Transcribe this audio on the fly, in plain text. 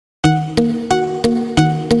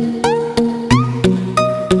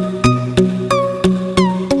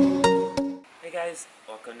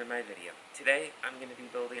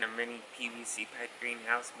PVC pipe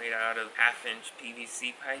greenhouse made out of 1/2-inch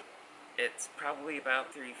PVC pipe. It's probably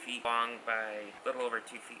about 3 feet long by a little over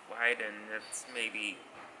 2 feet wide, and it's maybe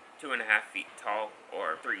 2.5 feet tall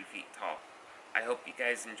or 3 feet tall. I hope you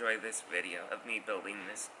guys enjoy this video of me building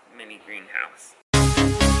this mini greenhouse.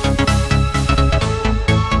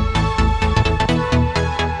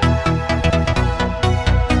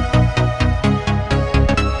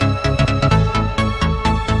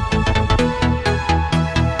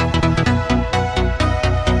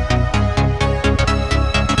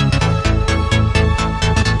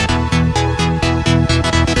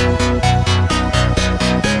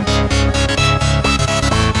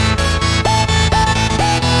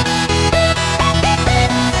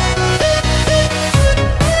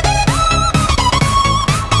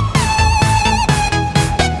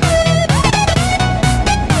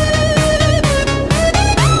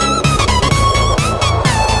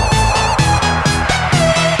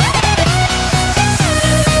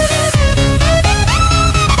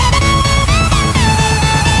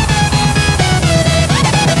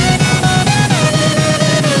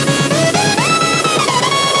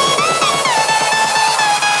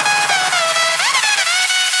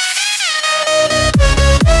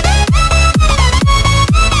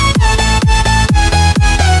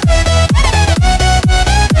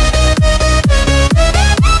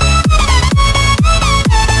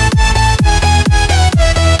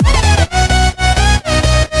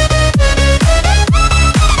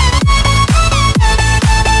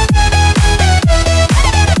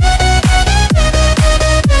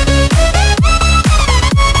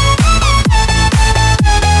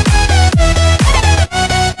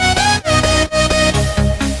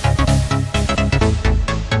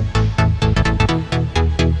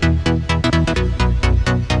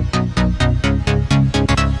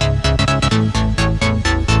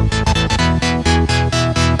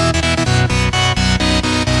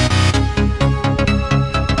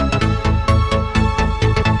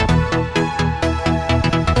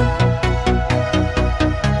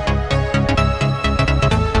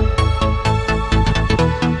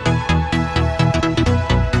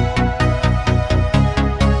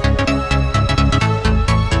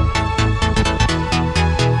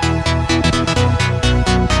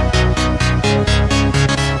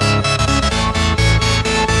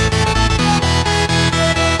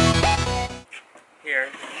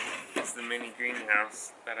 Mini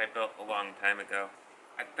greenhouse that I built a long time ago.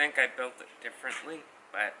 I think I built it differently,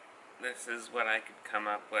 but this is what I could come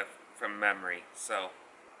up with from memory. So,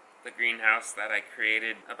 the greenhouse that I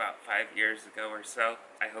created about 5 years ago or so.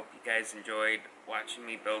 I hope you guys enjoyed watching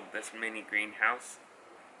me build this mini greenhouse.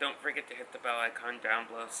 Don't forget to hit the bell icon down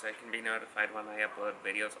below so I can be notified when I upload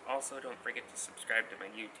videos. Also, don't forget to subscribe to my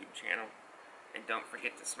YouTube channel. And don't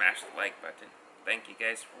forget to smash the like button. Thank you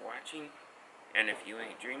guys for watching. And if you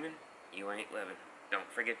ain't dreaming, you ain't living.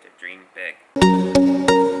 Don't forget to dream big.